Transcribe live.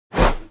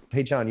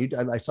hey, John,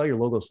 I saw your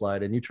logo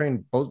slide and you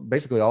train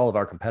basically all of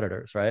our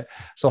competitors, right?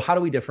 So how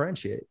do we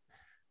differentiate?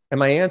 And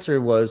my answer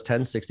was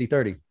 10, 60,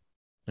 30.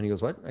 And he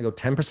goes, what? I go,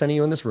 10% of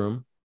you in this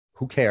room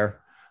who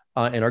care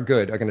and are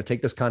good are going to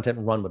take this content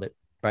and run with it,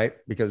 right?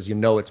 Because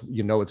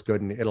it's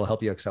good and it'll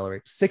help you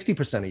accelerate.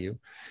 60% of you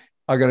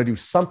are going to do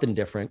something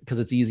different because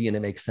it's easy and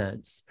it makes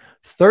sense.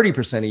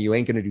 30% of you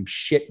ain't going to do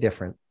shit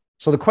different.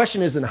 So the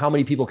question isn't how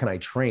many people can I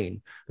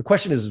train? The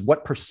question is,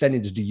 what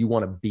percentage do you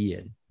want to be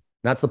in?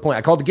 That's the point.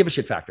 I call it the give a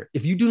shit factor.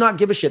 If you do not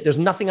give a shit, there's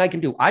nothing I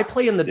can do. I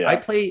play in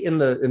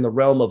the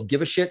realm of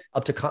give a shit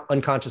up to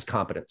unconscious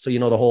competence. So you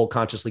know the whole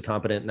consciously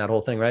competent and that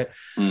whole thing, right?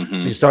 Mm-hmm.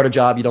 So you start a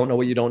job, you don't know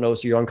what you don't know,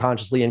 so you're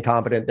unconsciously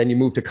incompetent. Then you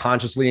move to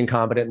consciously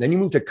incompetent, and then you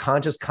move to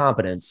conscious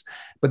competence,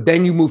 but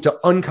then you move to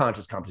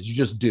unconscious competence. You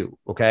just do,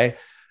 okay?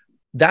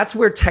 That's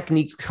where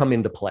techniques come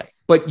into play.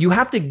 But you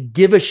have to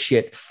give a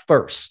shit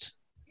first.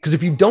 Because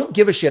if you don't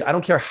give a shit, I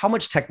don't care how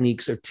much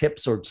techniques or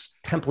tips or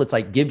templates I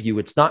give you,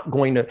 it's not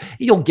going to,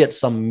 you'll get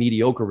some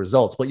mediocre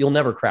results, but you'll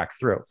never crack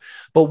through.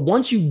 But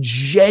once you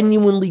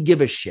genuinely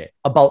give a shit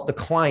about the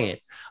client,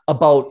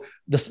 about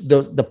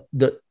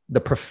the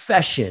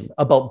profession,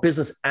 about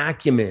business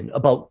acumen,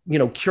 about,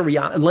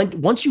 curiosity,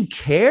 once you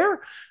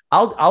care,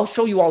 I'll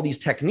show you all these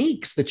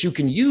techniques that you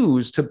can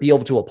use to be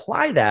able to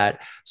apply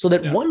that so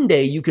that one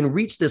day you can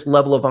reach this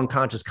level of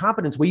unconscious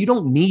competence where you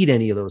don't need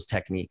any of those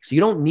techniques.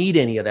 You don't need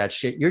any of that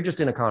shit. You're just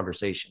in a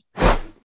conversation.